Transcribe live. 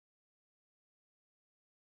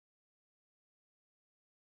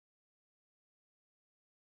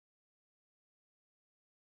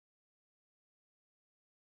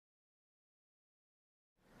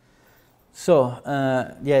So,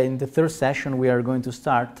 yeah, in the third session we are going to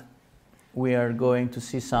start. We are going to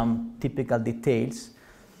see some typical details.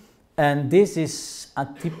 And this is a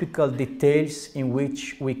typical details in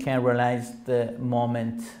which we can realize the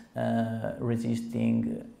moment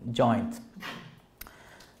resisting joint.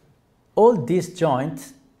 All these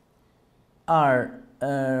joints are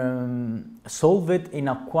solved in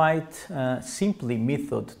a quite simple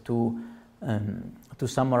method to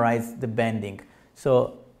summarize the bending.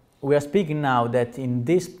 So we are speaking now that in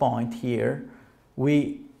this point here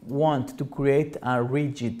we want to create a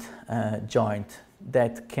rigid joint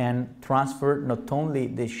that can transfer not only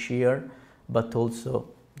the shear but also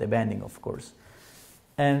the bending, of course.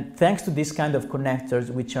 And thanks to this kind of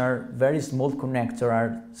connectors, which are very small connector,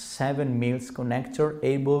 are 7 mils connector,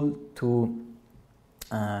 able to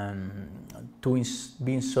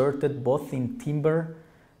be inserted both in timber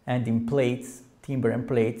and in plates, timber and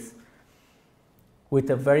plates,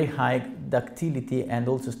 with a very high ductility and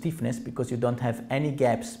also stiffness, because you don't have any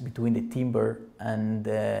gaps between the timber and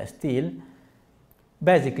the steel.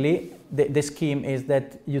 Basically, the scheme is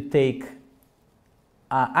that you take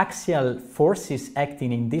axial forces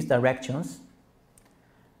acting in these directions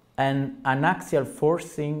and an axial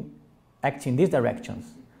forcing acting in these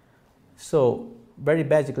directions. So very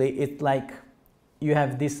basically, it's like you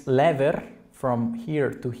have this lever from here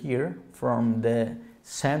to here, from the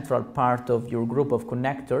central part of your group of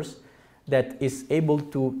connectors, that is able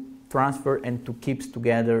to transfer and to keep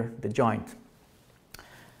together the joint.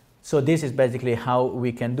 So this is basically how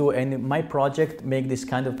we can do, and my project make this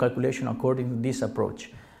kind of calculation according to this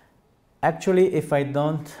approach. Actually, if I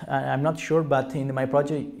don't, I'm not sure, but in my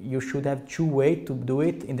project you should have two ways to do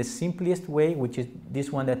it. In the simplest way, which is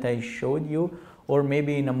this one that I showed you, or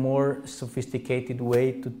maybe in a more sophisticated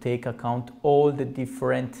way to take account all the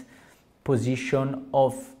different position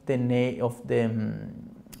of the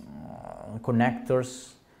connectors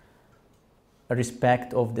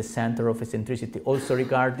respect of the center of eccentricity, also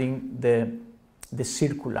regarding the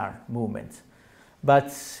circular movement.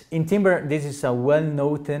 But in timber, this is a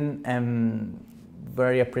well-known and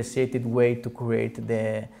very appreciated way to create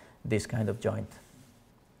this kind of joint.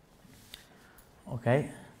 Okay.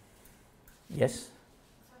 Yes?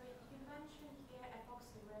 So you mentioned here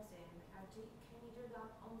epoxy resin. Can you do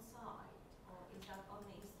that on site, or is that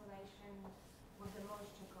only installation with the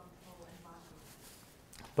moisture control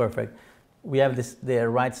environment? Perfect. We have the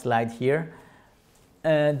right slide here.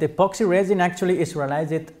 The epoxy resin actually is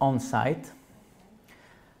realized on site,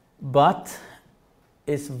 but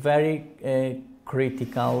it's very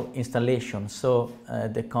critical installation. So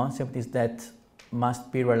the concept is that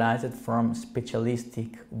must be realized from specialistic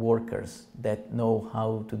workers that know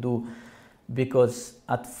how to do, because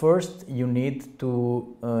at first you need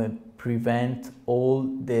to prevent all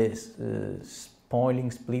the spoiling,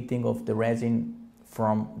 splitting of the resin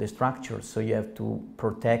from the structure. So you have to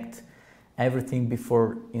protect everything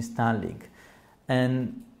before installing.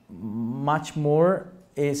 And much more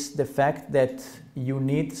is the fact that you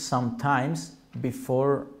need some times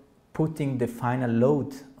before putting the final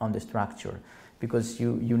load on the structure, because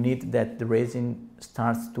you need that the resin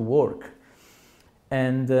starts to work.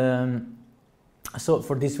 And so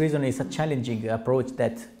for this reason, it's a challenging approach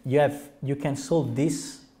that you can solve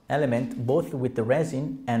this element both with the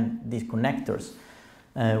resin and these connectors.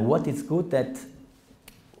 What is good that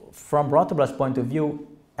from Rothoblaas point of view,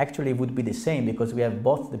 actually it would be the same, because we have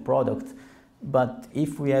both the product. But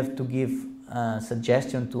if we have to give a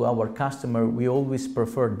suggestion to our customer, we always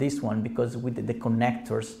prefer this one, because with the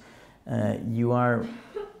connectors, you are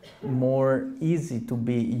more easy to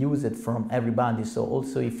be used from everybody. So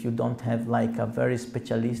also if you don't have like a very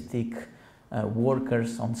specialistic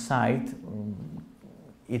workers on site,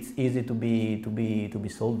 it's easy to be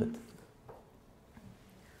solved.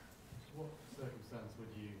 What circumstance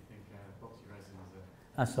would you think epoxy resin is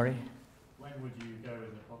a... Sorry? When would you go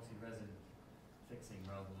with epoxy resin fixing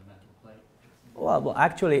rather than a metal plate? Well,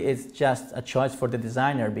 actually it's just a choice for the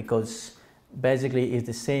designer, because basically it's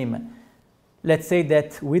the same. Let's say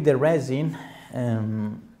that with the resin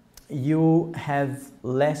you have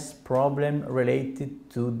less problem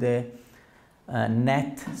related to the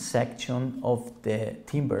net section of the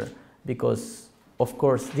timber, because of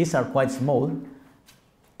course these are quite small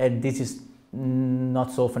and this is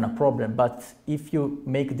not so often a problem. But if you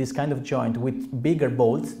make this kind of joint with bigger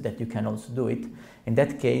bolts, that you can also do it, in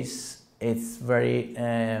that case it's very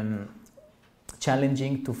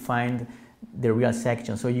challenging to find the real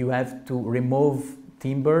section. So you have to remove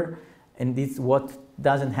timber, and this what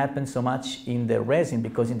doesn't happen so much in the resin,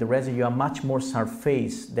 because in the resin you have much more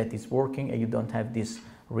surface that is working and you don't have this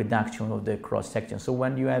reduction of the cross section. So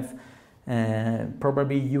when you have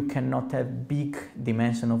probably you cannot have big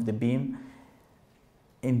dimension of the beam.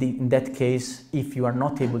 In that case, if you are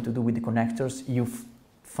not able to do with the connectors, you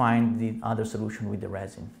find the other solution with the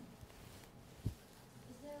resin. Is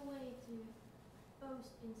there a way to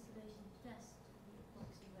post-installation test the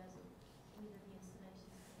epoxy resin with the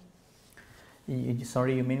installation thing?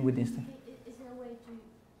 Sorry, you mean with the Is there a way to,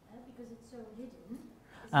 because it's so hidden,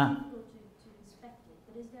 it's Ah. difficult to inspect it,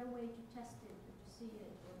 but is there a way to test it or to see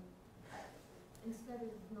it, or instead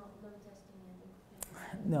of not load testing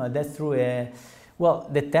it? No, that's true. Well,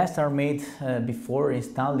 the tests are made before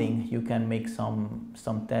installing. You can make some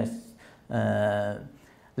tests.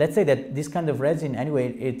 Let's say that this kind of resin,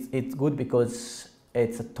 anyway, it's good because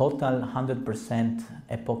it's a total 100%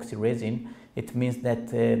 epoxy resin. It means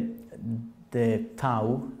that the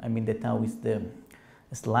tau, the tau is the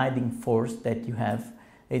sliding force that you have.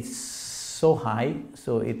 It's so high,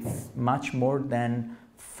 so it's much more than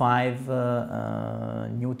 5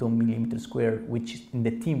 Newton millimeter square, which in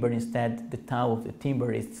the timber instead, the tau of the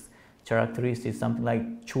timber is characteristic something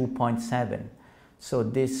like 2.7. So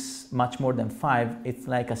this much more than 5, it's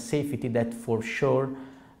like a safety that for sure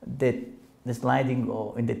the sliding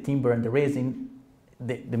in the timber and the resin,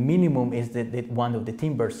 the minimum is the one of the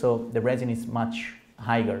timber, so the resin is much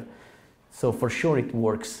higher. So for sure it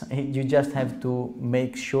works. You just have to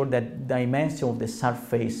make sure that the dimension of the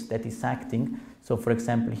surface that is acting. So for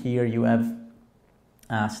example, here you have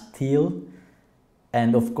steel,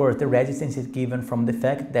 and of course the resistance is given from the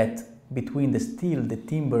fact that between the steel, the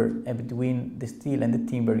timber, and between the steel and the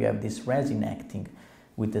timber you have this resin acting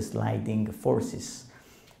with the sliding forces.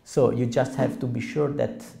 So you just have to be sure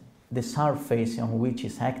that the surface on which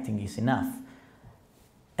is acting is enough.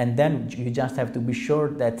 And then you just have to be sure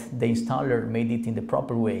that the installer made it in the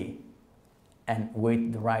proper way and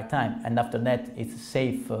wait the right time. And after that, it's a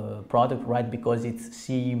safe product, right? Because it's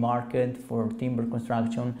CE marked for timber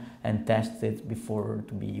construction and tested before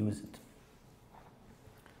to be used.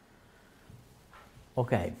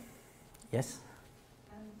 Okay. Yes?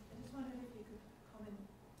 I just wondered if you could comment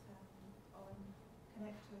on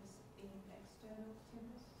connectors in external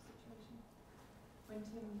timber situation when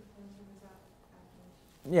timber's out.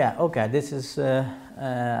 Yeah, okay, this is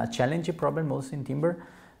a challenging problem also in timber.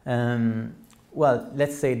 Well,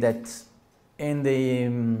 let's say that in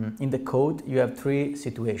the code you have 3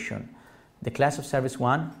 situations. The class of service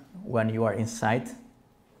 1, when you are inside,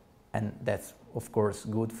 and that's of course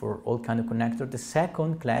good for all kind of connector. The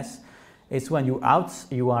second class is when you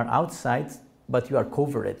are outside, but you are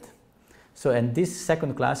covered. So, and this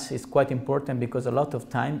second class is quite important because a lot of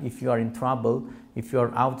time, if you are in trouble, if you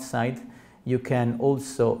are outside, you can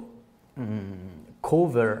also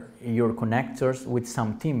cover your connectors with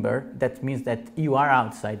some timber. That means that you are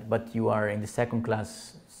outside, but you are in the second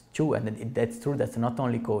class too, and that's true. That's not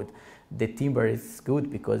only code. The timber is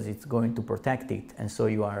good because it's going to protect it, and so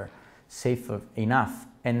you are safe enough.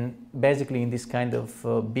 And basically in this kind of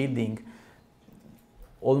building,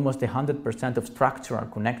 almost 100% of structural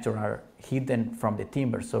connector are hidden from the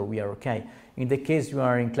timber, so we are okay. In the case you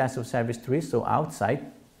are in class of service 3, so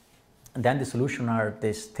outside, then the solution are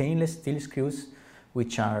the stainless steel screws,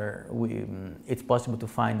 which are, it's possible to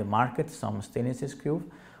find in the market, some stainless steel screw,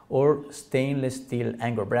 or stainless steel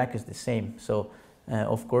angle brackets, the same. So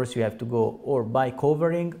of course you have to go or by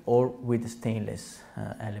covering or with the stainless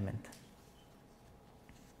element.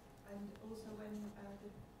 And also when the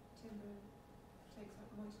timber takes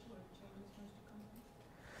up moisture or changes moisture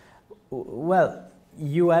content? Well,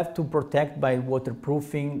 you have to protect by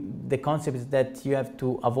waterproofing. The concept is that you have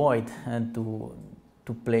to avoid and to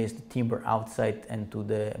place the timber outside and to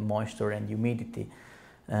the moisture and humidity.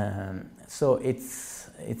 So it's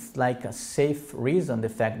like a safe reason, the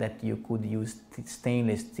fact that you could use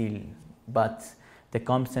stainless steel, but the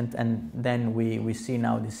concept, and then we see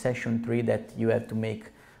now the session 3 that you have to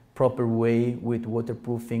make proper way with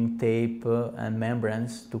waterproofing tape and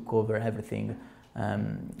membranes to cover everything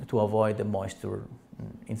to avoid the moisture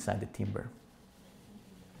inside the timber.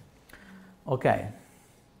 Okay.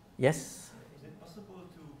 Yes? Is it possible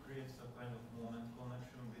to create some kind of moment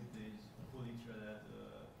connection with these fully threaded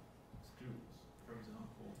screws, for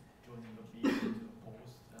example, joining a beam to a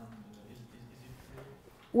post, and is it true?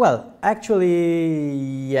 Well, actually,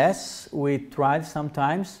 yes, we tried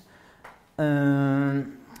sometimes.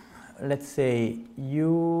 Let's say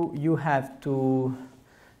you have to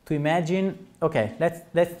imagine. Okay,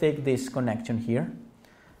 let's take this connection here,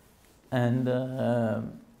 and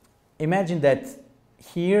imagine that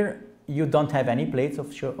here you don't have any plates,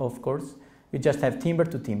 of course. You just have timber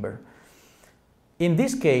to timber. In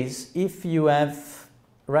this case, if you have,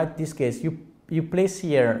 right, this case, you place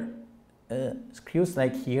here screws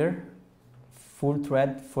like here, full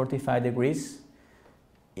thread 45 degrees.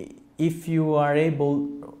 If you are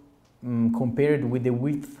able, compared with the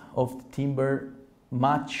width of the timber,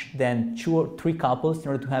 much than 2 or 3 couples in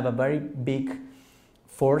order to have a very big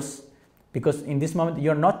force, because in this moment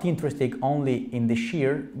you're not interested only in the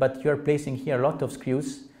shear, but you're placing here a lot of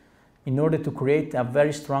screws in order to create a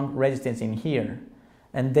very strong resistance in here.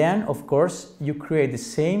 And then of course you create the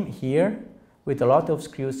same here with a lot of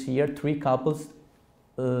screws here, 3 couples,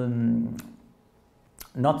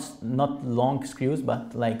 not long screws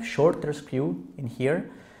but like shorter screw in here.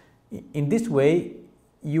 In this way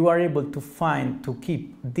you are able to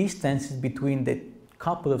keep distances between the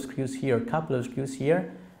couple of screws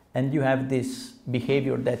here, and you have this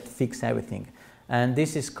behavior that fixes everything. And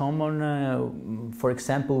this is common, for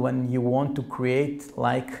example, when you want to create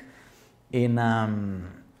like in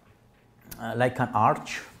like an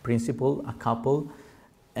arch principle, a couple,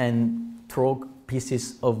 and throw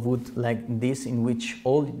pieces of wood like this in which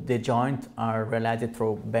all the joints are related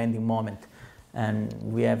through bending moment. And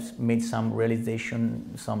we have made some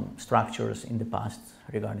realization, some structures in the past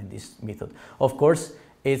regarding this method. Of course,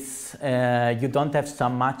 it's you don't have so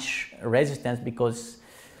much resistance because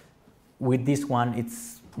with this one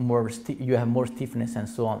it's more you have more stiffness and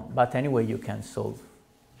so on. But anyway, you can solve.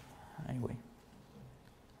 Anyway.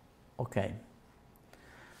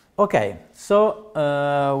 Okay,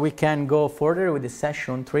 so we can go further with the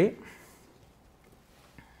session 3.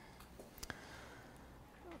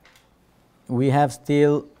 We have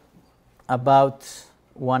still about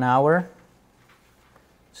 1 hour,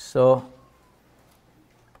 so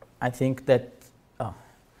I think that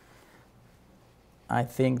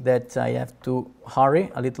I have to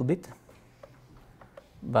hurry a little bit,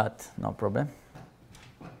 but no problem.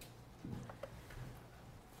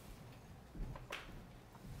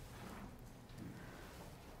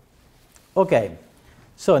 Okay,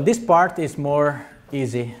 so this part is more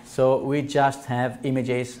easy. So we just have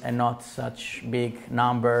images and not such big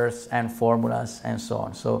numbers and formulas and so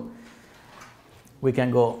on. So we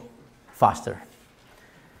can go faster.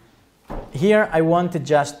 Here I wanted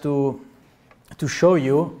just to show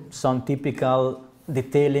you some typical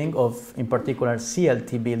detailing of, in particular,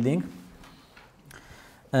 CLT building.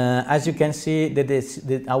 As you can see,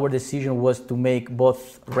 our decision was to make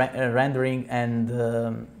both rendering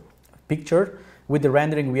and picture. With the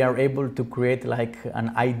rendering, we are able to create like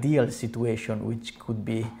an ideal situation, which could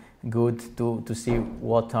be good to see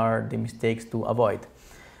what are the mistakes to avoid.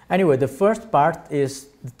 Anyway, the first part is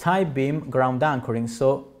the tie beam ground anchoring.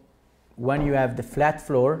 So when you have the flat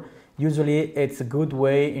floor, usually it's a good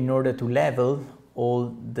way in order to level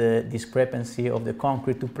all the discrepancy of the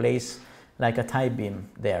concrete to place like a tie beam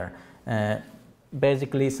there.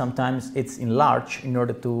 Basically, sometimes it's enlarged in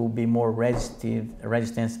order to be more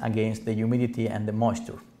resistance against the humidity and the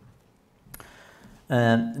moisture.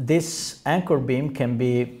 This anchor beam can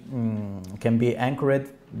be anchored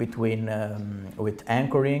between with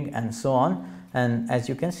anchoring and so on. And as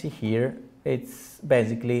you can see here, it's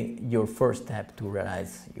basically your first step to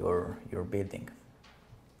realize your building.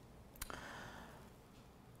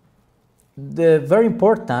 The very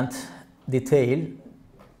important detail,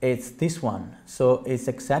 it's this one. So it's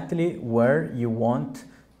exactly where you want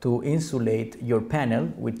to insulate your panel,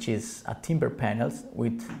 which is a timber panel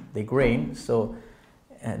with the grain. So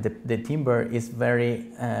the timber is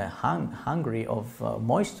very hungry of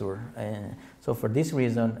moisture. So for this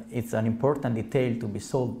reason, it's an important detail to be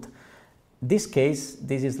solved. This case,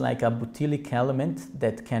 this is like a butylic element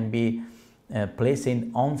that can be placed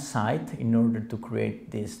on site in order to create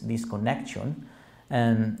this connection.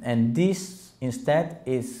 And this instead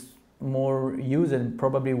is more used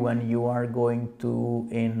probably when you are going to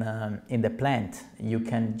in the plant. You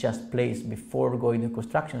can just place before going to the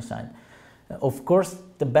construction site. Of course,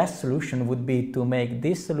 the best solution would be to make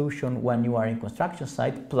this solution when you are in construction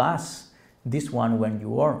site plus this one when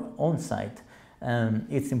you are on site.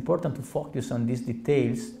 It's important to focus on these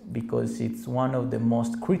details because it's one of the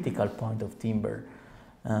most critical points of timber.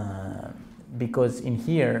 Because in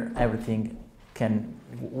here, everything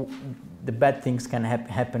the bad things can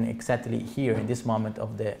happen exactly here in this moment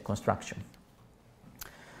of the construction.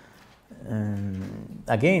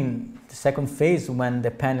 Again, the second phase, when the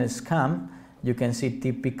panels come, you can see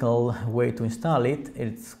typical way to install it.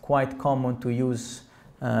 It's quite common to use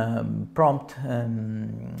prompt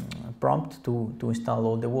to install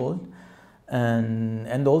all the wall,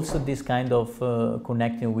 and also this kind of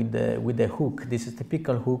connecting with the hook. This is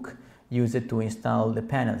typical hook used to install the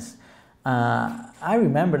panels. I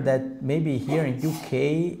remember that maybe here in UK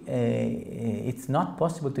it's not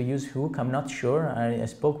possible to use hook. I'm not sure. I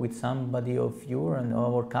spoke with somebody of you and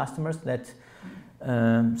our customers that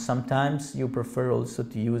Sometimes you prefer also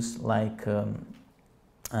to use like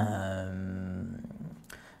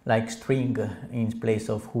string in place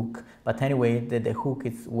of hook. But anyway, the hook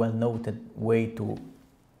is well noted way to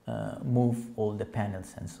move all the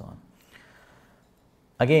panels and so on.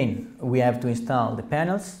 Again, we have to install the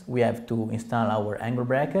panels, we have to install our angle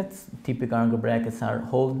brackets. Typical angle brackets are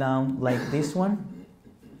hold down like this one.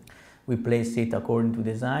 We place it according to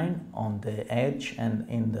design on the edge and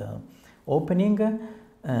in the opening.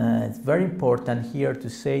 It's very important here to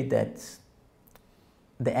say that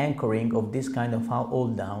the anchoring of this kind of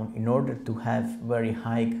hold down, in order to have very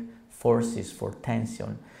high forces for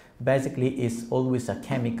tension, basically is always a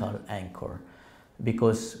chemical anchor,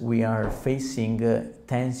 because we are facing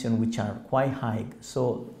tension which are quite high.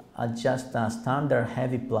 So just a standard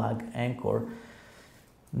heavy plug anchor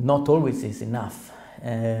not always is enough.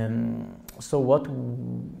 So what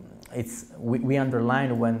we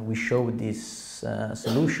underline when we show this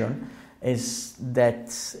solution is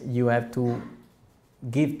that you have to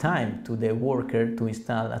give time to the worker to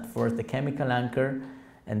install at first the chemical anchor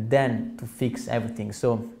and then to fix everything.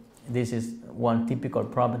 So this is one typical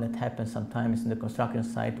problem that happens sometimes in the construction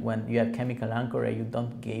site when you have chemical anchor and you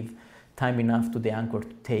don't give time enough to the anchor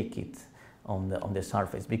to take it on the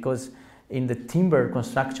surface. Because in the timber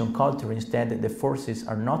construction culture, instead, the forces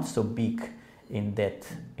are not so big in that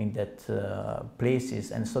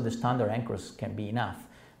places, and so the standard anchors can be enough.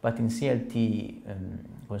 But in CLT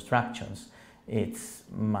constructions, it's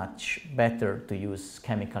much better to use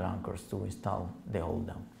chemical anchors to install the hold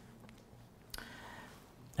down.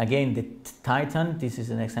 Again, the Titan, this is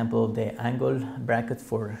an example of the angle bracket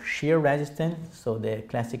for shear resistance. So the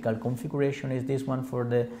classical configuration is this one for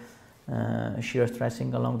the shear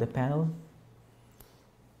stressing along the panel.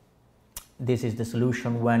 This is the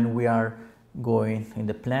solution when we are going in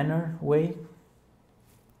the planar way.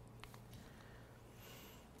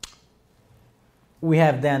 We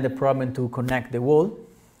have then the problem to connect the wall.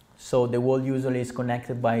 So the wall usually is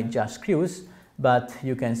connected by just screws, but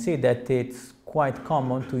you can see that it's quite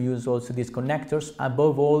common to use also these connectors,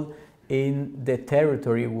 above all in the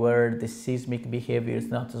territory where the seismic behavior is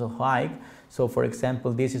not so high. So for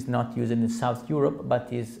example, this is not used in South Europe,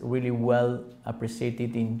 but is really well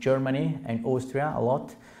appreciated in Germany and Austria a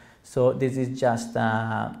lot. So this is just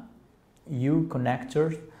a U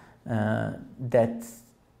connector that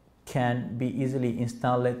can be easily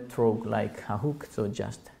installed through like a hook. So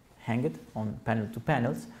just hang it on panel to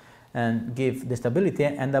panels and give the stability,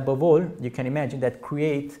 and above all, you can imagine that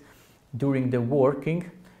create during the working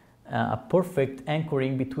a perfect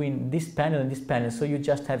anchoring between this panel and this panel, so you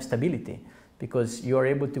just have stability, because you are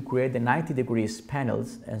able to create the 90 degrees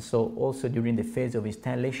panels, and so also during the phase of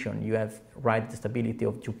installation you have right stability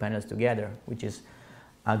of two panels together, which is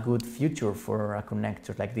a good feature for a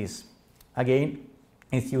connector like this. Again,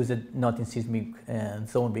 it's used not in seismic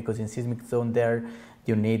zone, because in seismic zone there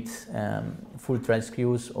you need full thread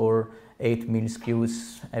screws or 8mm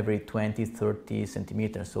screws every 20-30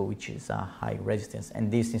 centimeters, so which is a high resistance.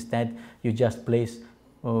 And this instead you just place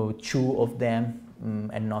two of them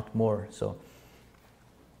and not more. So,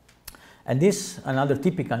 and this another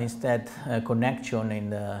typical instead connection in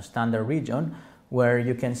the standard region, where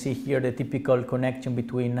you can see here the typical connection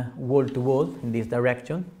between wall to wall in this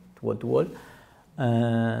direction, wall to wall.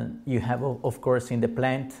 You have of course in the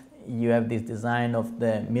plant you have this design of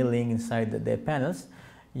the milling inside the panels.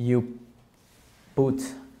 You put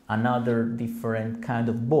another different kind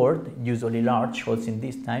of board, usually large, also in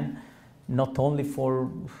this time, not only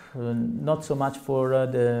for not so much for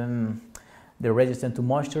the resistance to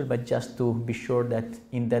moisture, but just to be sure that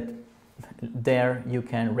in that there you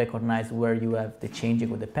can recognize where you have the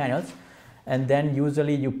changing of the panels. And then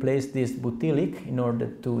usually you place this butylic in order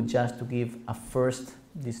to just to give a first,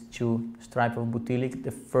 these two stripes of butylic,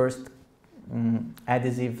 the first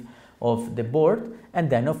adhesive of the board, and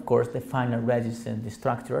then of course the final resistance, the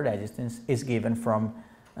structural resistance, is given from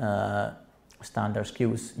standard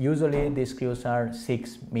screws. Usually these screws are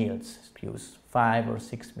 6mm screws, 5 or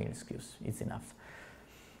 6mm screws, it's enough.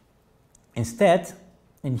 Instead,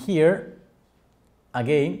 in here,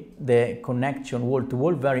 again, the connection wall to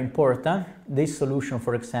wall, very important. This solution,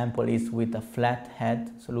 for example, is with a flat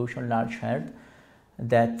head solution, large head,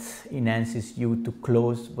 that enhances you to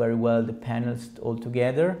close very well the panels all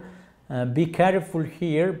together. Be careful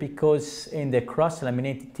here, because in the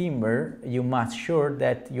cross-laminated timber, you must sure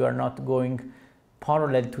that you are not going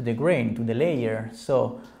parallel to the grain, to the layer.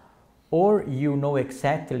 So, or you know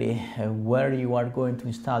exactly where you are going to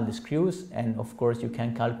install the screws, and of course you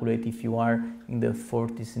can calculate if you are in the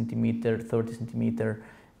 40 centimeter, 30 centimeter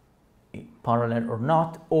parallel or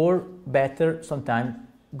not, or better sometimes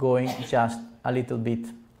going just a little bit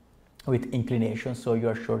with inclination, so you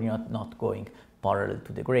are sure you're not going parallel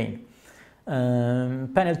to the grain.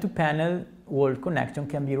 Panel to panel wall connection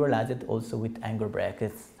can be realized also with angle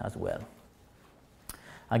brackets as well.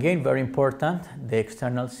 Again, very important, the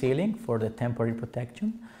external sealing for the temporary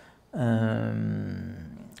protection.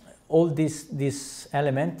 All this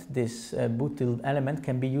element, this butyl element,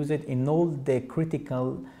 can be used in all the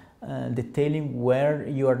critical detailing where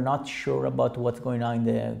you are not sure about what's going on in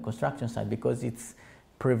the construction site, because it's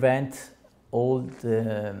prevent all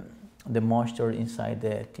the moisture inside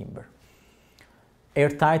the timber. Air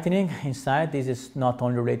tightening inside, this is not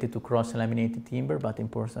only related to cross-laminated timber, but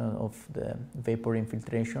important of the vapor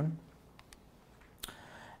infiltration.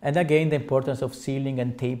 And again, the importance of sealing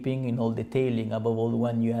and taping in all detailing, above all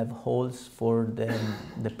when you have holes for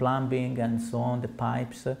the plumbing and so on, the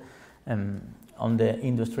pipes. On the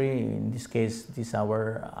industry, in this case, this is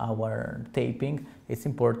our taping. It's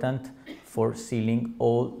important for sealing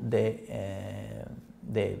all the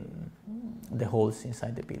holes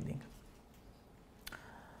inside the building.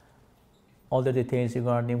 All the details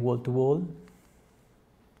regarding wall-to-wall,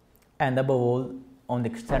 and above all, on the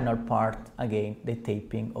external part, again, the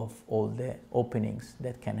taping of all the openings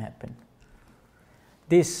that can happen.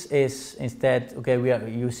 This is instead, okay,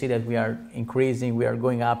 you see that we are increasing, we are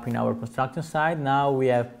going up in our construction site. Now we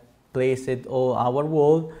have placed all our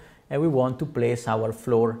wall and we want to place our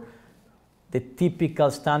floor. The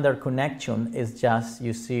typical standard connection is just,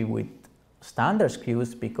 you see, with standard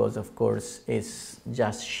screws, because of course it's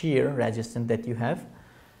just shear resistance that you have.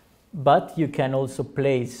 But you can also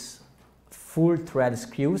place full thread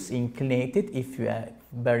screws inclinated if you have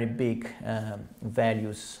very big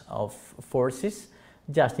values of forces.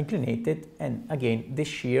 Just inclinated, and again the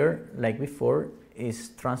shear, like before, is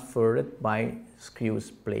transferred by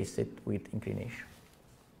screws placed with inclination.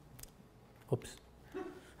 Oops.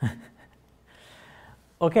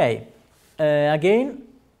 Okay, again,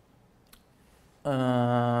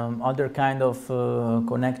 other kind of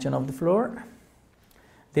connection of the floor.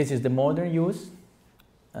 This is the modern use,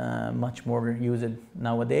 much more used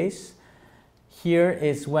nowadays. Here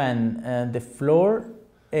is when the floor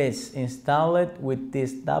is installed with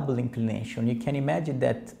this double inclination. You can imagine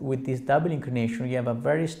that with this double inclination you have a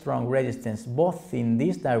very strong resistance both in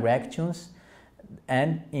these directions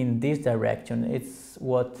and in this direction. It's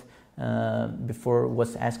what before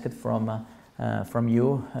was asked from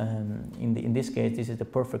you. In this case, this is the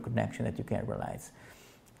perfect connection that you can realize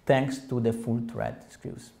thanks to the full thread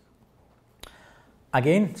screws.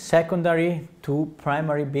 Again, secondary to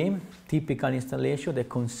primary beam, typical installation, the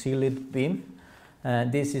concealed beam.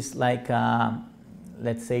 This is like a,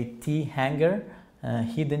 let's say, T-hanger,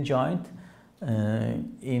 hidden joint,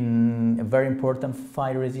 in a very important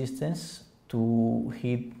fire resistance to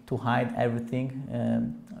hide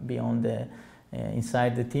everything beyond the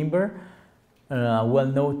inside the timber. Well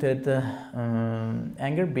noted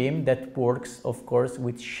hanger beam that works, of course,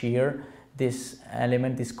 with shear. This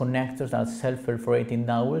element, these connectors are self-perforating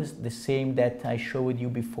dowels, the same that I showed you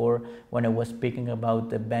before when I was speaking about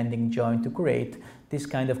the bending joint to create. This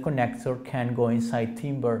kind of connector can go inside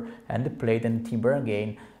timber and the plate and timber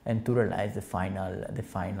again, and to realize the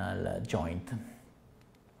final joint.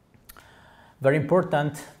 Very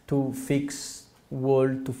important to fix wall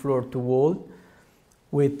to floor to wall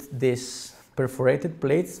with these perforated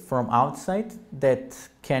plates from outside that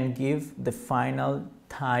can give the final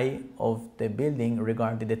tie of the building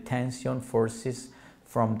regarding the tension forces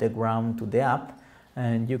from the ground to the up.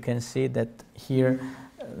 And you can see that here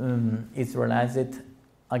it's realized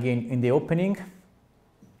again in the opening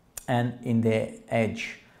and in the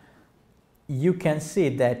edge. You can see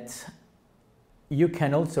that you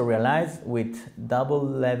can also realize with double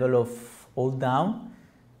level of hold down.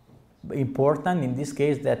 Important in this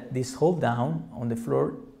case that this hold down on the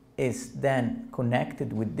floor is then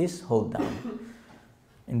connected with this hold down.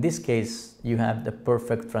 In this case, you have the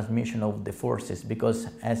perfect transmission of the forces, because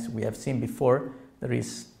as we have seen before, there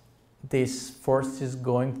is these forces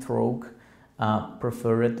going through a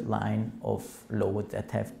preferred line of load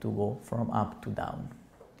that have to go from up to down.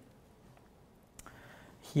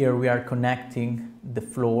 Here we are connecting the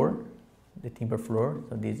floor, the timber floor,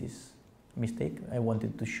 so this is a mistake. I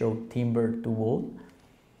wanted to show timber to wall.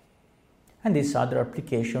 And this other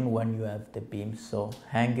application when you have the beams, so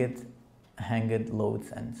hanged loads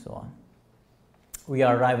and so on. We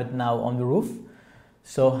are arrived now on the roof.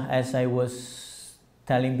 So as I was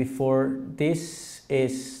telling before, this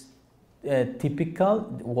is typical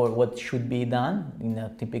what should be done in a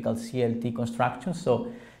typical CLT construction.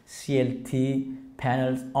 So CLT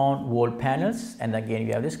panels on wall panels, and again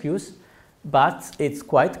you have the screws. but it's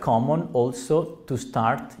quite common also to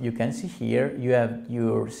start. You can see here you have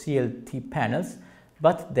your CLT panels,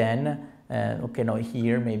 but then okay, now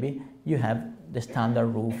here maybe you have the standard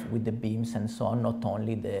roof with the beams and so on, not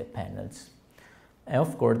only the panels. And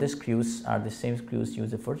of course the screws are the same screws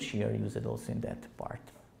used for shear, used also in that part.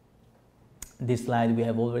 This slide we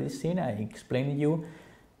have already seen, I explained to you.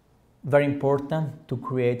 Very important to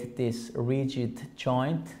create this rigid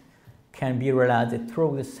joint can be realized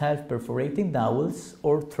through the self-perforating dowels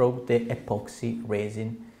or through the epoxy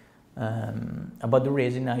resin. About the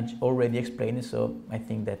resin I already explained, so I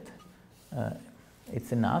think that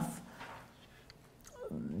it's enough.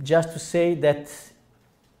 Just to say that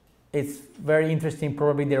it's very interesting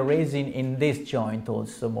probably the resin in this joint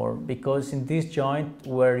also more, because in this joint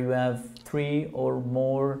where you have 3 or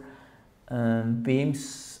more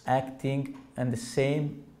beams acting at the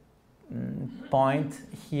same point,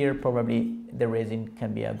 here probably the resin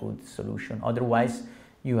can be a good solution. Otherwise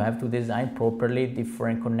you have to design properly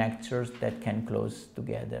different connectors that can close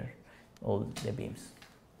together all the beams.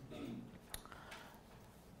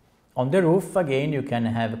 On the roof, again, you can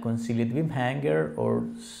have a concealed beam hanger or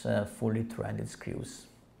fully threaded screws.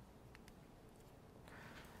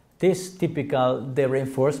 This the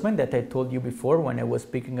reinforcement that I told you before when I was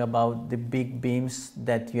speaking about the big beams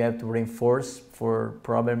that you have to reinforce for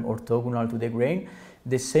problem orthogonal to the grain.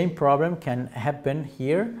 The same problem can happen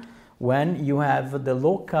here when you have the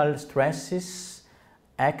local stresses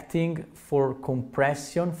acting for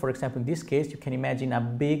compression. For example, in this case, you can imagine a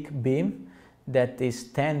big beam that is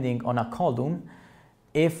standing on a column.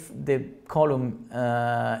 If the column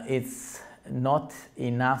is not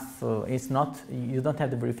enough, you don't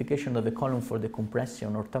have the verification of the column for the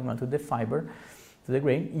compression orthogonal to the fiber, to the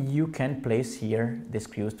grain, you can place here the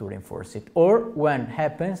screws to reinforce it. Or when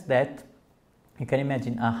happens that you can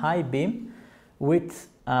imagine a high beam with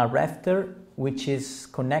a rafter which is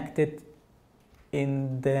connected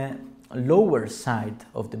in the lower side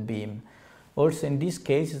of the beam. Also in this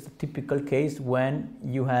case, it's a typical case when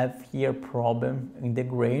you have here problem in the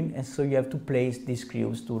grain, and so you have to place these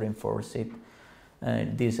screws to reinforce it.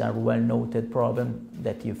 These are well noted problems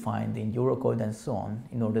that you find in Eurocode and so on,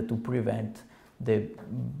 in order to prevent the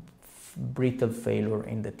brittle failure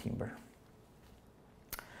in the timber.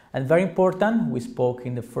 And very important, we spoke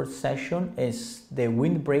in the first session, is the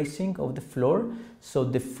wind bracing of the floor. So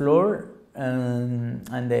the floor and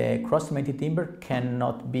the cross-cemented timber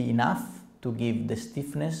cannot be enough to give the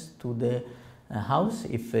stiffness to the house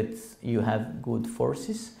if you have good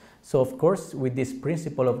forces. So of course, with this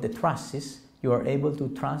principle of the trusses, you are able to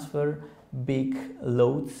transfer big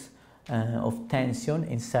loads of tension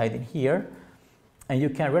inside in here, and you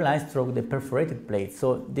can realize through the perforated plate.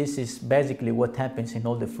 So this is basically what happens in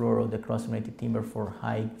all the floor of the cross-laminated timber for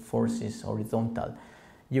high forces horizontal.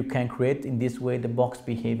 You can create in this way the box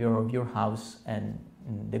behavior of your house and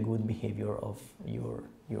the good behavior of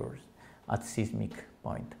yours at seismic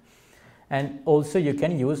point. And also you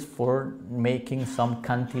can use for making some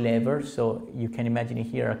cantilever. So you can imagine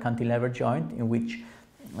here a cantilever joint in which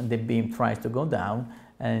the beam tries to go down,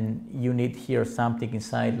 and you need here something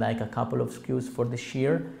inside like a couple of screws for the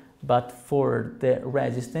shear, but for the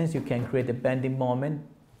resistance you can create a bending moment.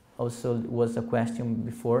 Also was a question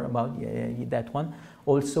before about that one.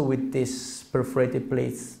 Also with these perforated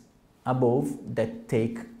plates above that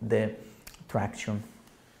take the traction.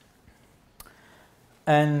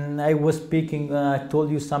 And I was speaking, I told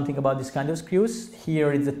you something about this kind of screws.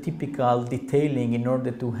 Here is a typical detailing in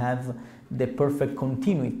order to have the perfect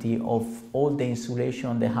continuity of all the insulation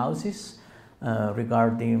on the houses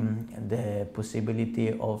regarding the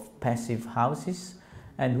possibility of passive houses.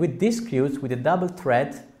 And with these screws, with a double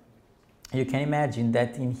thread, you can imagine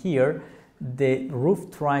that in here the roof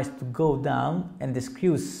tries to go down and the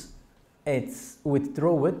screws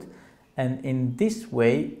withdraw it, and in this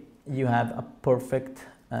way you have a perfect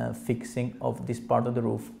fixing of this part of the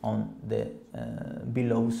roof on the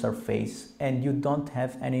below surface, and you don't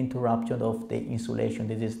have any interruption of the insulation.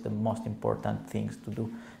 This is the most important things to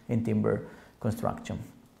do in timber construction.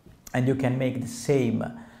 And you can make the same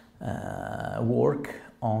work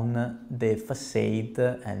on the facade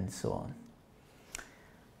and so on.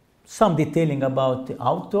 Some detailing about the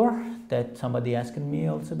outdoor that somebody asked me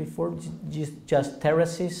also before, just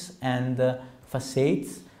terraces and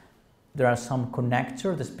facades. There are some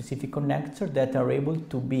connectors, the specific connectors that are able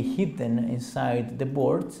to be hidden inside the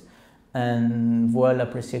boards and well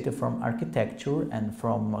appreciated from architecture and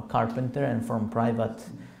from carpenter and from private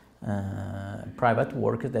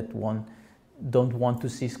workers that don't want to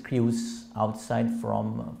see screws outside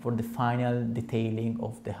for the final detailing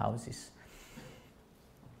of the houses.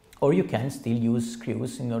 or you can still use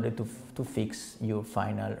screws in order to fix your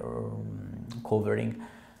final covering.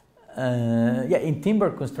 Yeah, in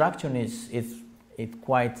timber construction it's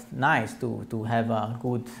quite nice to have a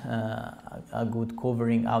good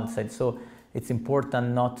covering outside. So it's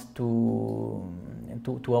important not to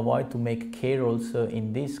avoid to make care also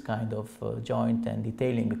in this kind of joint and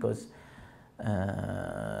detailing, because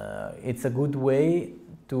it's a good way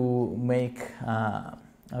to make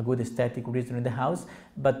a good aesthetic reason in the house,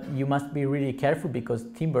 but you must be really careful because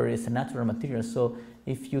timber is a natural material. So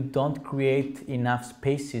if you don't create enough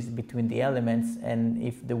spaces between the elements, and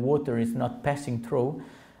if the water is not passing through,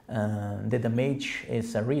 the damage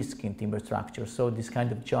is a risk in timber structure. So this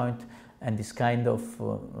kind of joint and this kind of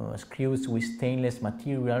screws with stainless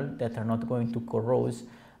material that are not going to corrode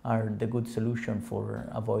are the good solution for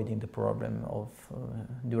avoiding the problem of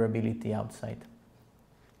durability outside.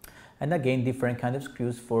 And again, different kind of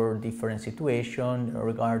screws for different situations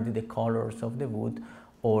regarding the colors of the wood,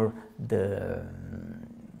 or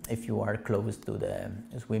if you are close to the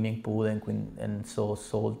swimming pool and so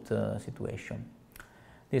salt situation.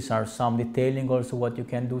 These are some detailing also what you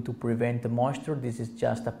can do to prevent the moisture. This is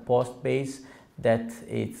just a post base that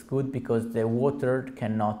it's good because the water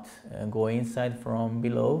cannot go inside from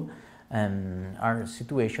below, and are a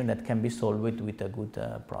situation that can be solved with a good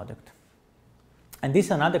product. And this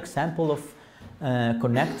is another example of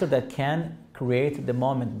connector that can create the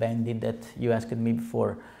moment bending that you asked me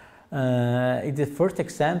before. It's the first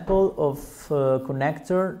example of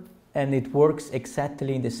connector, and it works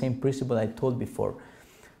exactly in the same principle I told before.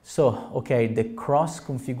 So, okay, the cross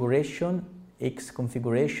configuration, X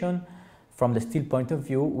configuration, from the steel point of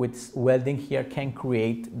view with welding here can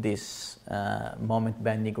create this moment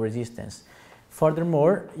bending resistance.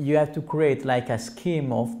 Furthermore, you have to create like a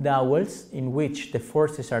scheme of dowels in which the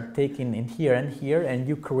forces are taken in here, and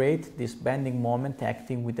you create this bending moment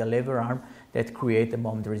acting with the lever arm that create the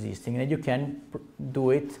moment resisting. And you can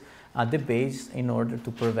do it at the base in order to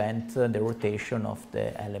prevent the rotation of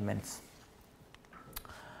the elements.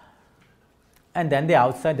 And then the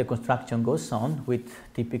outside, the construction goes on with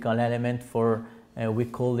typical element for we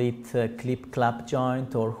call it clip clap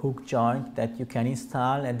joint or hook joint that you can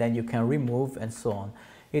install and then you can remove and so on.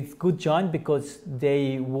 It's good joint because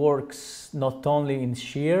they works not only in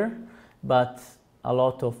shear but a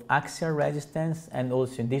lot of axial resistance and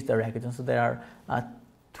also in this direction. So there are a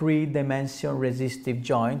three-dimensional resistive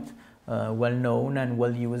joint, well known and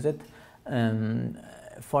well used.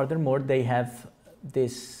 Furthermore, they have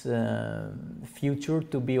this feature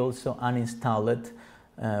to be also uninstalled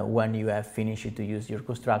when you have finished to use your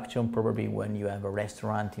construction. Probably when you have a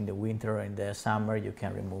restaurant in the winter or in the summer, you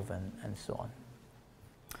can remove and so on.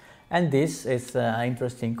 And this is an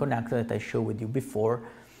interesting connector that I showed with you before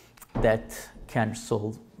that can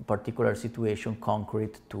solve particular situation,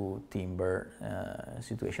 concrete to timber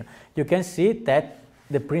situation. You can see that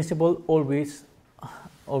the principle always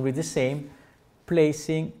the same,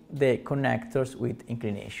 placing the connectors with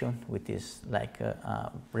inclination, which is like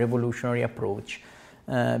a revolutionary approach.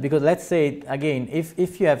 Because let's say again,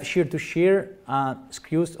 if you have shear to shear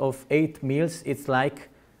screws of 8 mils, it's like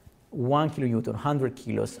 1 kilonewton, 100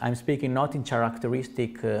 kilos. I'm speaking not in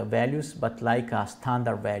characteristic values, but like a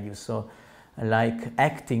standard value, so like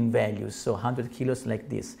acting values, so 100 kilos like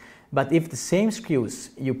this. But if the same screws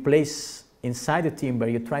you place inside the timber,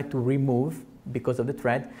 you try to remove because of the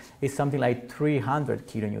thread, it's something like 300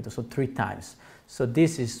 kilonewtons, so 3 times. So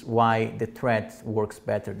this is why the thread works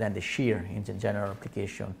better than the shear in the general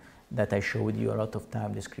application that I showed you a lot of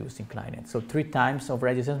time, the screws inclined. So 3 times of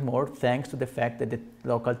resistance more thanks to the fact that the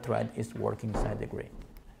local thread is working inside the grain.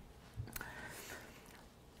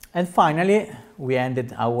 And finally, we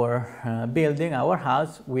ended our building, our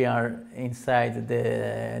house. We are inside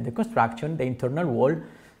the construction. The internal wall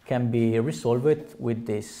can be resolved with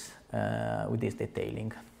this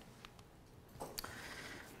detailing.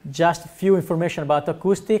 Just a few information about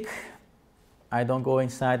acoustic. I don't go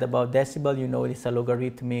inside about decibel. You know, it's a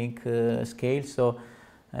logarithmic scale. So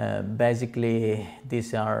basically,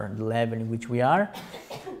 these are the level in which we are.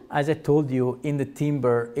 As I told you, in the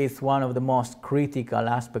timber, it's one of the most critical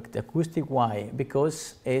aspects, acoustic. Why?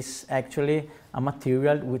 Because it's actually a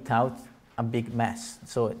material without a big mass.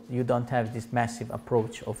 So you don't have this massive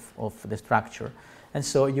approach of the structure. And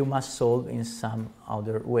so you must solve in some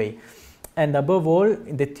other way. And above all,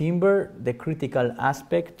 in the timber, the critical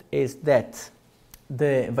aspect is that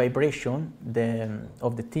the vibration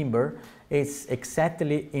of the timber is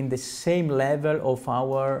exactly in the same level of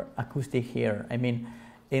our acoustic here. I mean,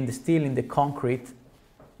 in the steel, in the concrete,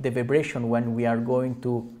 the vibration when we are going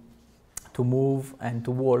to move and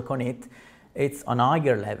to work on it, it's on a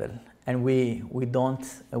higher level. and we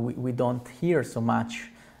don't hear so much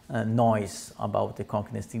noise about the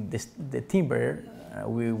concrete. The timber,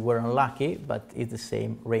 we were unlucky, but it's the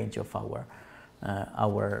same range of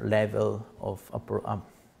our level of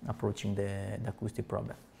approaching the acoustic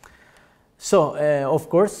problem. So, of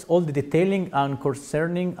course, all the detailing are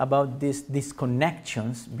concerning about these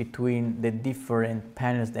disconnections between the different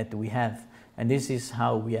panels that we have, and this is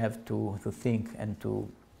how we have to think and to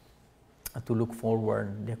look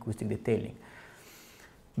forward the acoustic detailing.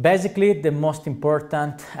 Basically, the most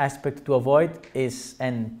important aspect to avoid is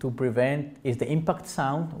and to prevent is the impact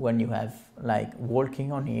sound when you have like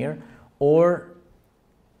walking on here, or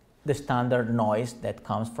the standard noise that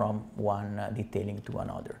comes from one detailing to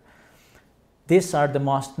another. These are the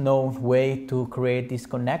most known way to create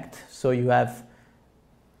disconnect. So you have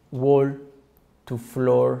wall to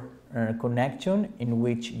floor connection in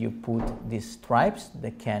which you put these stripes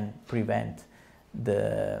that can prevent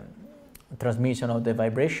the transmission of the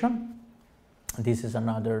vibration. This is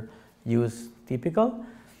another use typical.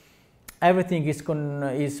 Everything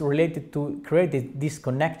is related to create this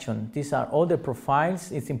connection. These are all the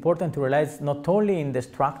profiles. It's important to realize not only in the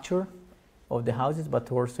structure of the houses,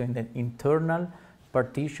 but also in the internal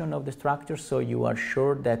partition of the structure, so you are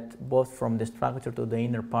sure that both from the structure to the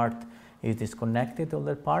inner part is disconnected, all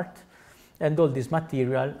that part. And all this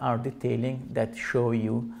material are detailing that show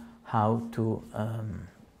you how to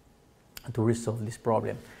resolve this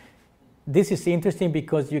problem. This is interesting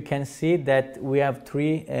because you can see that we have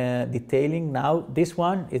three detailing now. This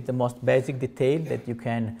one is the most basic detail that you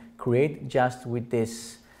can create just with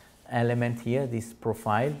this element here, this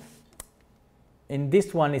profile. In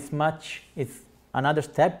this one, it's another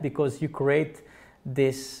step because you create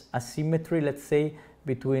this asymmetry, let's say,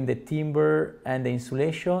 between the timber and the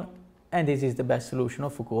insulation, and this is the best solution,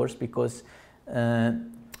 of course, because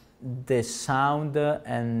the sound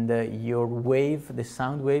and your wave, the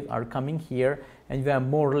sound wave, are coming here, and you have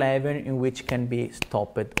more level in which can be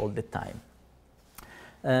stopped all the time.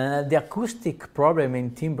 The acoustic problem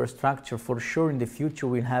in timber structure, for sure, in the future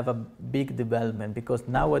will have a big development because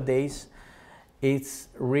nowadays it's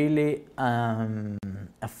really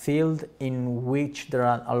a field in which there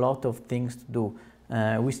are a lot of things to do.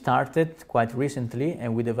 We started quite recently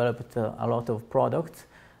and we developed a lot of products,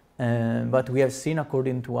 but we have seen,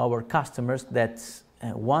 according to our customers, that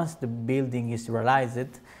once the building is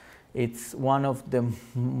realized, it's one of the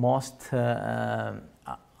most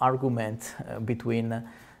argument between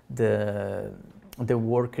the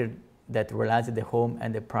worker that realized the home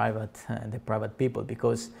and the private people,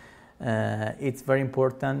 because it's very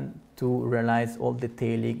important to realize all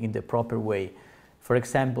detailing in the proper way. For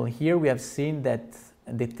example, here we have seen that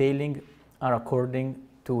detailing are according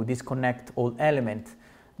to disconnect all elements,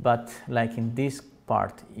 but like in this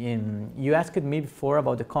part, you asked me before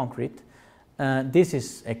about the concrete. This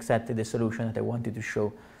is exactly the solution that I wanted to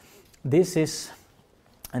show. This is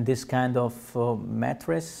this kind of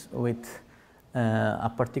mattress with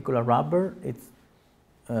a particular rubber. It's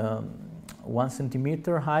 1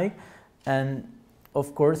 centimeter high, and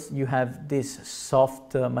of course you have this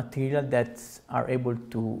soft material that are able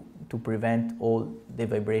to prevent all the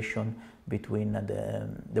vibration between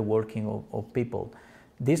the working of people.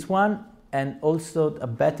 This one, and also a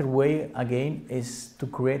better way again, is to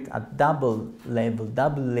create a double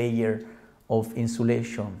layer of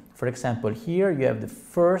insulation. For example, here you have the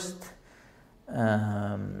first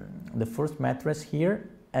mattress here,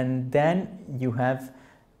 and then you have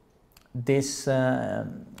this,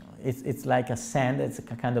 it's like a sand, it's a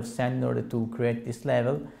kind of sand in order to create this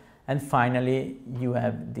level, and finally you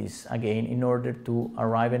have this again in order to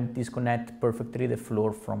arrive and disconnect perfectly the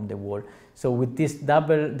floor from the wall. So with this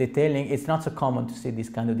double detailing, it's not so common to see this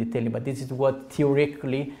kind of detailing, but this is what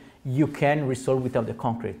theoretically you can resolve without the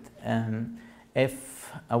concrete.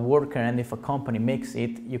 If a worker and if a company makes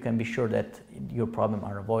it, you can be sure that your problem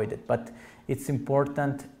are avoided. But it's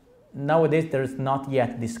important. Nowadays, there is not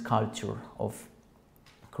yet this culture of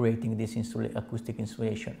creating this acoustic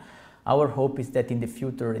insulation. Our hope is that in the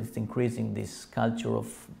future it's increasing this culture of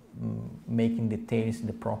making details in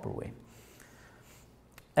the proper way.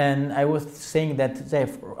 And I was saying that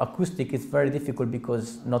acoustic is very difficult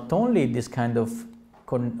because not only this kind of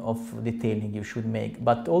detailing you should make,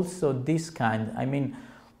 but also this kind, I mean,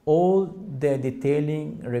 all the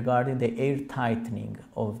detailing regarding the air tightening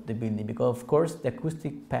of the building, because of course the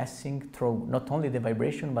acoustic passing through not only the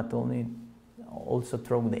vibration but also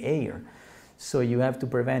through the air. So you have to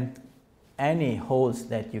prevent any holes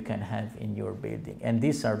that you can have in your building, and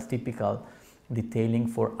these are typical detailing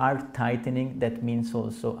for air tightening. That means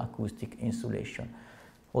also acoustic insulation.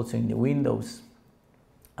 Also in the windows,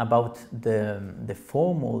 about the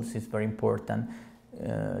foam also is very important.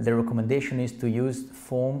 The recommendation is to use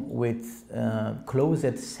foam with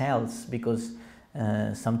closed cells, because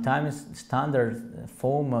sometimes standard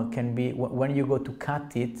foam can be, when you go to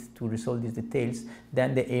cut it to resolve these details,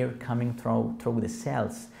 then the air coming through the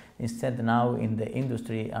cells. Instead, now in the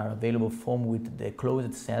industry are available foam with the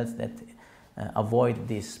closed cells that avoid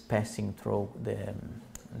this passing through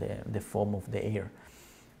the foam of the air.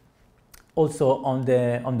 Also on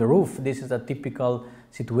the roof, this is a typical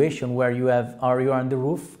situation where you're on the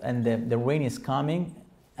roof and the rain is coming,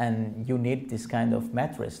 and you need this kind of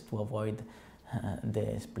mattress to avoid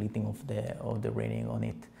the splitting of the raining on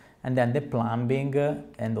it. And then the plumbing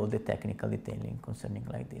and all the technical detailing concerning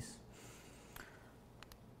like this.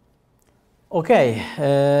 Okay,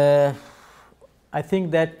 I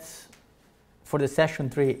think that for the session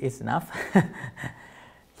 3 is enough.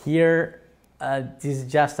 Here, this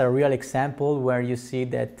is just a real example where you see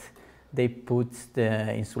that they put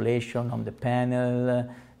the insulation on the panel.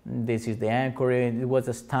 This is the anchor. It was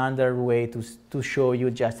a standard way to show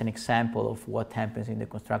you just an example of what happens in the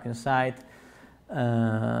construction site.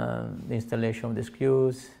 The installation of the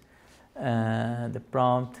screws, the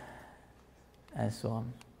prompt, and so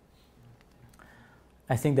on.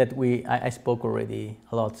 I think that I spoke already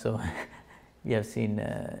a lot, so we have seen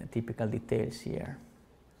typical details here.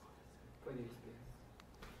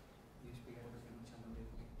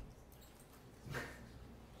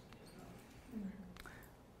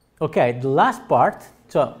 Okay, the last part.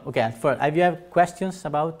 So, okay, have you have questions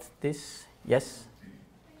about this? Yes? Can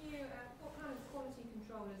you, what kind of quality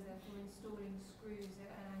control is there for installing screws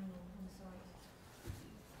at an angle on the site?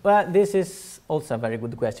 Well, this is also a very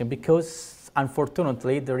good question, because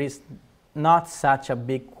unfortunately there is not such a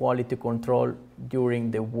big quality control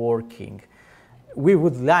during the working. We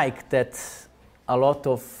would like that a lot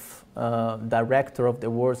of director of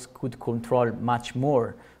the works could control much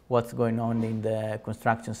more what's going on in the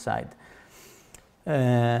construction site.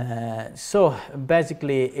 So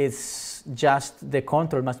basically it's just the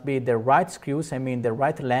control must be the right screws, I mean the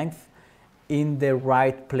right length in the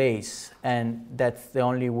right place, and that's the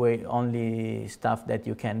only stuff that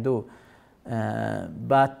you can do.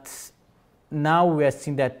 But now we are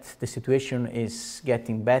seeing that the situation is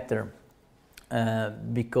getting better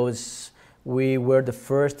because we were the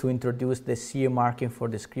first to introduce the CE marking for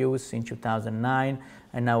the screws in 2009,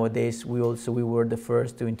 and nowadays we were the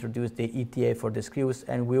first to introduce the ETA for the screws,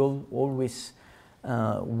 and we always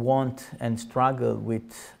want and struggle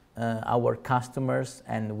with our customers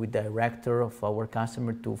and with the director of our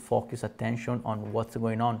customer to focus attention on what's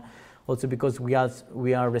going on. Also because we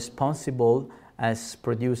are responsible as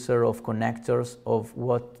producer of connectors of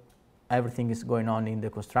what everything is going on in the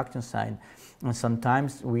construction site. And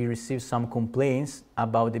sometimes we receive some complaints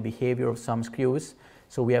about the behavior of some screws,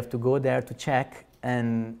 so we have to go there to check,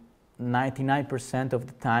 and 99% of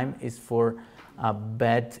the time is for a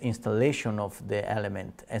bad installation of the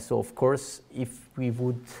element. And so of course, if we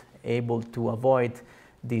would able to avoid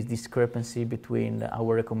this discrepancy between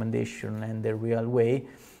our recommendation and the real way,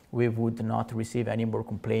 we would not receive any more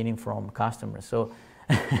complaining from customers. So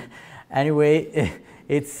anyway,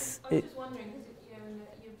 it's... I was just wondering, because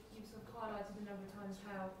you've sort of highlighted a number of times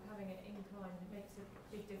how having it inclined makes a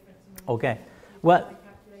big difference in the okay. Well,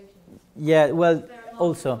 calculations. yeah, well, Is there a lot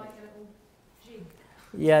also... like a little jig?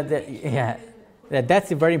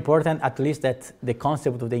 That's very important, at least that the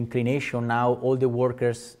concept of the inclination now, all the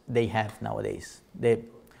workers, they have nowadays. The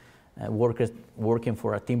workers working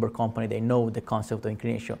for a timber company, they know the concept of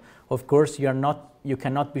inclination. Of course, you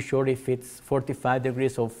cannot be sure if it's 45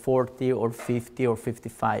 degrees or 40 or 50 or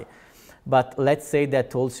 55. But let's say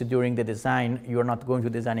that also during the design, you're not going to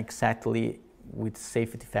design exactly with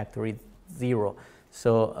safety factor 0.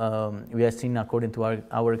 So we have seen, according to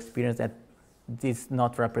our experience, that this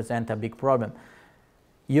not represent a big problem.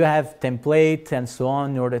 You have template and so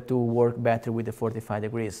on in order to work better with the 45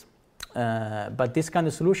 degrees. But this kind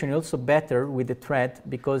of solution is also better with the thread,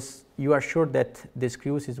 because you are sure that the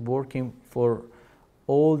screws is working for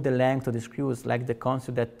all the length of the screws, like the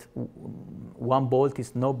concept that one bolt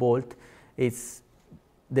is no bolt. It's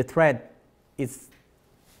the thread is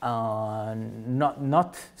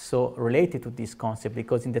not so related to this concept,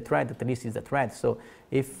 because in the thread at least is the thread. So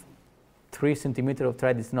if 3 centimeters of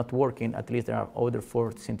thread is not working, at least there are other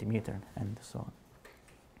 4 centimeters and so on.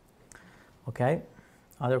 Okay,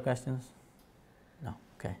 other questions? No,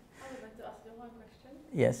 okay. I would like to ask you one question.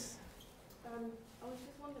 Yes. I was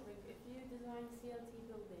just wondering, if you design CLT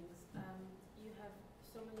buildings, you have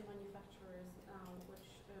so many manufacturers now which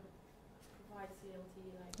provide CLT,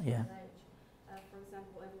 like Yeah. for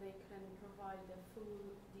example, and they can provide a full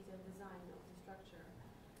detailed design of the structure.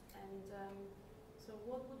 And so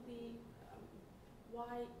what would be,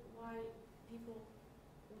 why people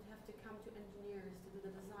would have to come to engineers to do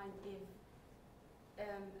the design if,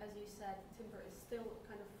 as you said, timber is still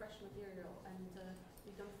kind of fresh material and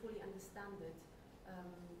you don't fully understand it,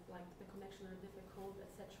 like the connection are difficult,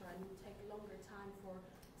 etc. And it would take a longer time for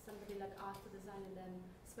somebody like us to design, and then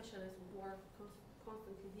specialists who are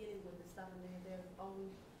constantly dealing with this stuff, and they have their own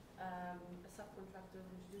subcontractors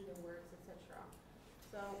which do their works, etc.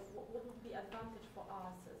 So what would be advantage for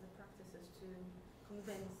us as a practices to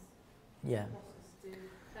convince Yeah. bosses to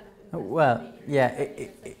kind of invest Well, in yeah, designing,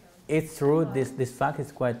 etc.? it's true. This fact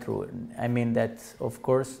is quite true. I mean that, of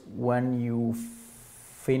course, when you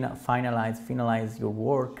finalize your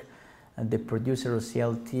work, the producer of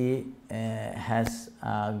CLT has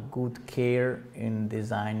good care in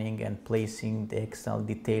designing and placing the external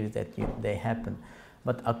details that they happen.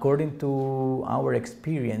 But according to our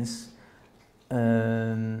experience,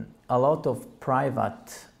 a lot of private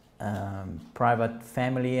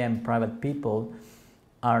family and private people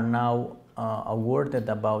are now awarded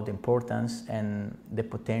about the importance and the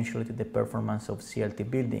potentiality, the performance of CLT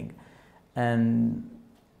building. And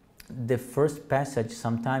the first passage,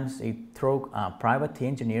 sometimes it throws private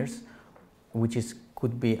engineers, which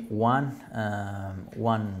could be one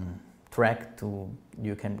track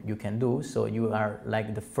you can do. So you are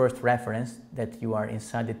like the first reference that you are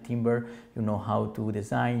inside the timber, you know how to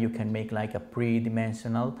design, you can make like a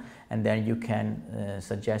pre-dimensional, and then you can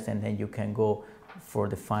suggest, and then you can go for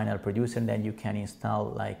the final producer, and then you can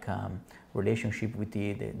install like relationship with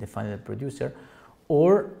the final producer.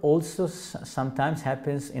 Or also sometimes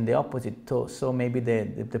happens in the opposite. So maybe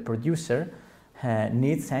the producer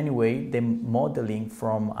needs anyway the modeling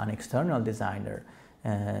from an external designer.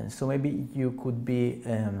 So maybe you could be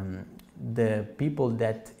the people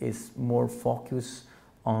that is more focused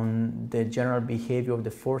on the general behavior of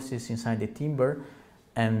the forces inside the timber,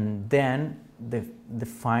 and then the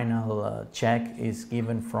final check is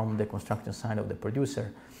given from the construction side of the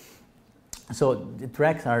producer. So the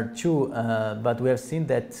tracks are two, but we have seen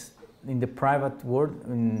that in the private world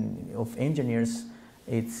of engineers,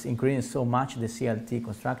 it's increasing so much the CLT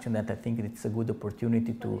construction that I think it's a good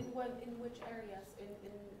opportunity to. In which areas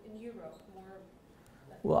in Europe more?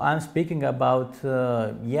 Well, I'm speaking about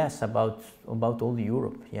yes, about all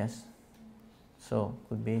Europe, yes. So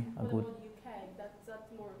could be a good. What about UK?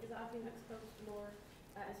 That's more, because I've been exposed to more,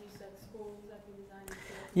 as you said, schools. I've been designing.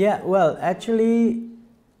 Yeah, well, actually.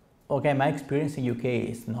 Okay, my experience in UK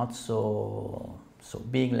is not so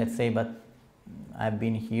big, let's say, but I've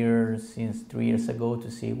been here since 3 years ago to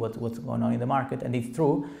see what's going on in the market, and it's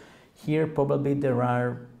true. Here probably there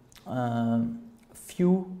are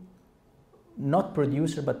few, not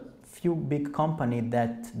producer, but few big companies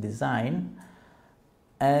that design,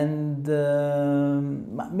 and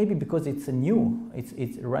maybe because it's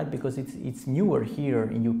it's right, because it's newer here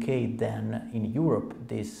in UK than in Europe,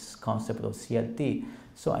 this concept of CLT.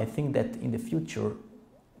 So I think that in the future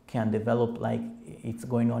can develop like it's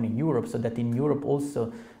going on in Europe, so that in Europe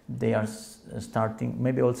also they are starting,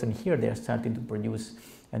 maybe also in here they are starting to produce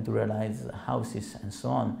and to realize houses and so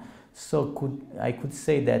on. So I could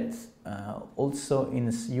say that also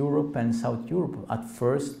in Europe and South Europe at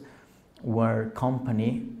first were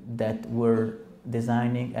companies that were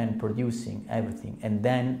designing and producing everything, and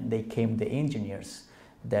then they came the engineers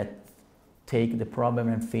that take the problem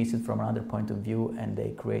and face it from another point of view, and they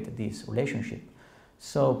create this relationship.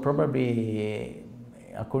 So probably,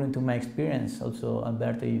 according to my experience, also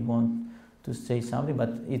Alberto, you want to say something,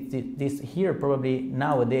 but this here probably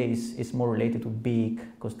nowadays is more related to big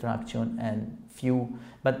construction and few,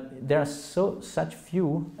 but there are such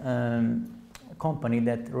few companies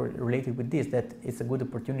that related with this, that it's a good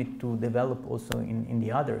opportunity to develop also in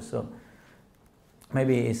the others. So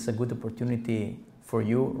maybe it's a good opportunity for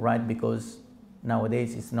you, right? Because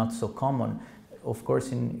nowadays it's not so common. Of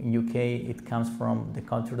course, in UK it comes from the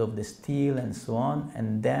concept of the steel and so on,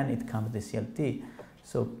 and then it comes the CLT.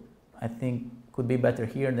 So I think could be better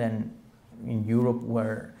here than in Europe,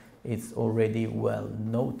 where it's already well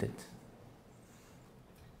noted.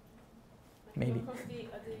 Maybe. Of course, the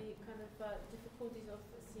kind of difficulties of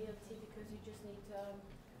CLT, because you just need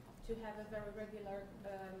to have a very regular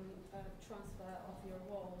transfer of your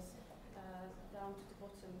walls down to the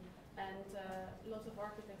bottom, and lots of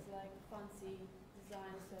architects like fancy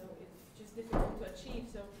design, so it's just difficult to achieve.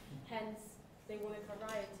 So hence they want a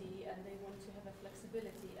variety and they want to have a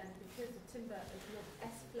flexibility, and because the timber is not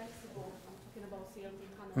as flexible, I'm talking about CLT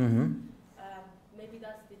panels, maybe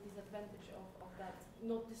that's the disadvantage of that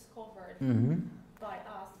not discovered by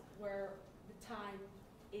us, where the time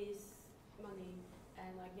is money,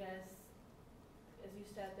 and I guess, as you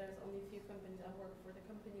said, said, there's only a few companies. I work for the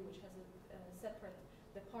company which has a separate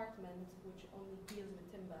department which only deals with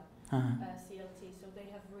timber, CLT. So they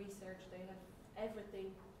have research, they have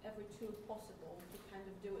everything, every tool possible to kind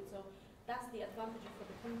of do it. So that's the advantage for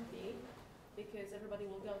the company, because everybody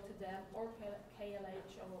will go to them or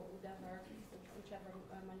KLH or whatever, whichever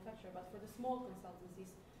manufacturer. But for the small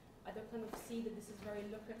consultancies, I don't kind of see that this is very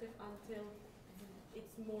lucrative until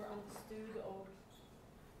it's more understood, or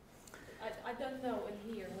I don't know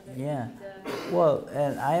in here whether Well,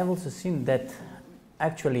 and I have also seen that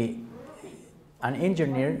actually an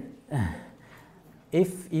engineer,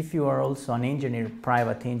 if you are also an engineer,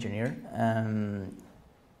 private engineer,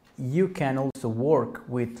 you can also work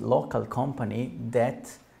with local company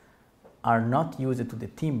that are not used to the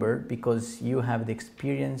timber, because you have the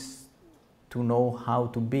experience to know how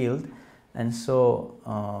to build. And so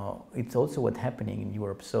it's also what's happening in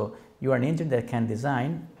Europe. So you are an engineer that can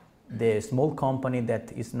design. The small company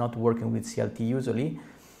that is not working with CLT usually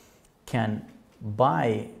can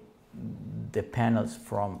buy the panels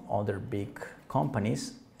from other big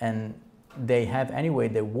companies, and they have anyway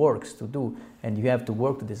the works to do, and you have to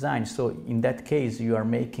work to design. So in that case, you are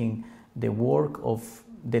making the work of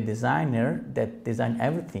the designer that design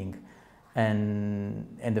everything, and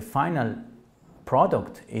the final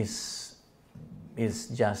product is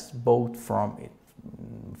just bought from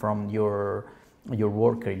your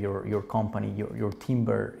worker, your company, your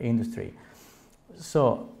timber industry.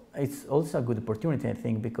 So it's also a good opportunity, I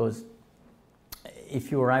think, because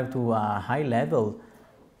if you arrive to a high level,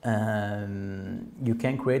 you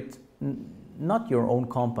can create not your own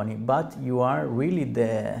company, but you are really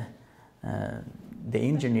the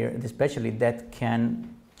engineer, especially, that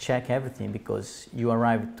can check everything, because you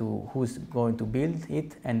arrive to who's going to build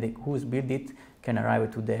it, and who's build it can arrive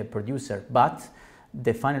to the producer. But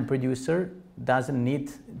the final producer doesn't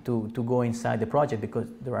need to go inside the project, because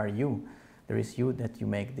there is you that you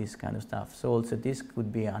make this kind of stuff. So also this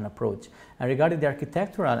could be an approach. And regarding the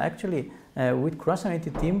architectural, actually with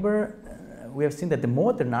cross-laminated timber, we have seen that the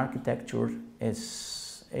modern architecture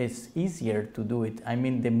is easier to do it. I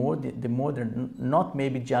mean, the modern, not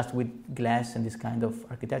maybe just with glass and this kind of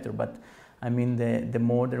architecture, but I mean the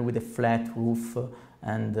modern with a flat roof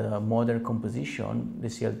and modern composition. The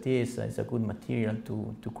CLT is a good material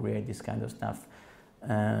to create this kind of stuff.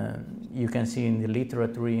 You can see in the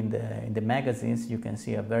literature, in the magazines, you can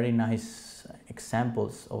see a very nice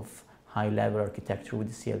examples of high-level architecture with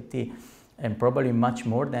the CLT, and probably much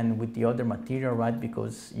more than with the other material, right?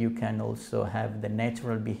 Because you can also have the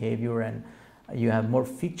natural behavior, and you have more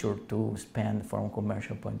feature to spend from a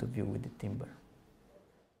commercial point of view with the timber.